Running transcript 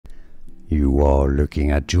You are looking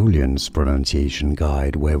at Julian's pronunciation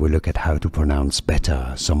guide, where we look at how to pronounce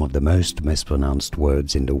better some of the most mispronounced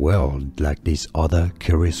words in the world, like this other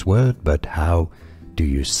curious word. But how do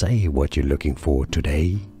you say what you're looking for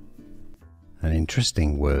today? An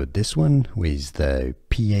interesting word, this one, with the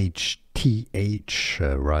PH-TH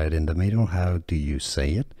right in the middle. How do you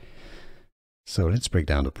say it? So let's break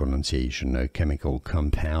down the pronunciation. A chemical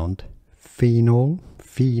compound,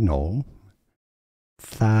 phenolphthalein.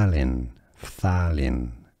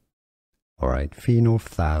 Alright,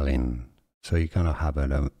 phenolphthalein. So you kind of have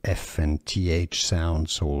an F and TH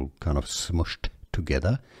sounds all kind of smushed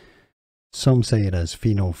together. Some say it as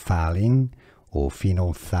phenolphthalein or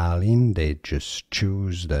phenolphthalein. They just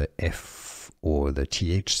choose the F or the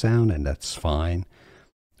TH sound, and that's fine.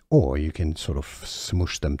 Or you can sort of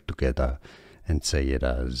smush them together and say it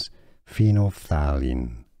as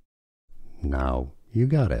phenolphthalein. Now you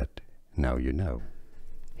got it. Now you know.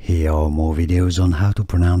 Here are more videos on how to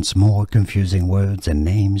pronounce more confusing words and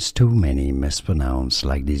names too many mispronounced.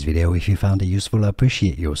 Like this video if you found it useful. I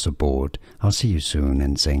appreciate your support. I'll see you soon,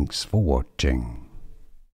 and thanks for watching.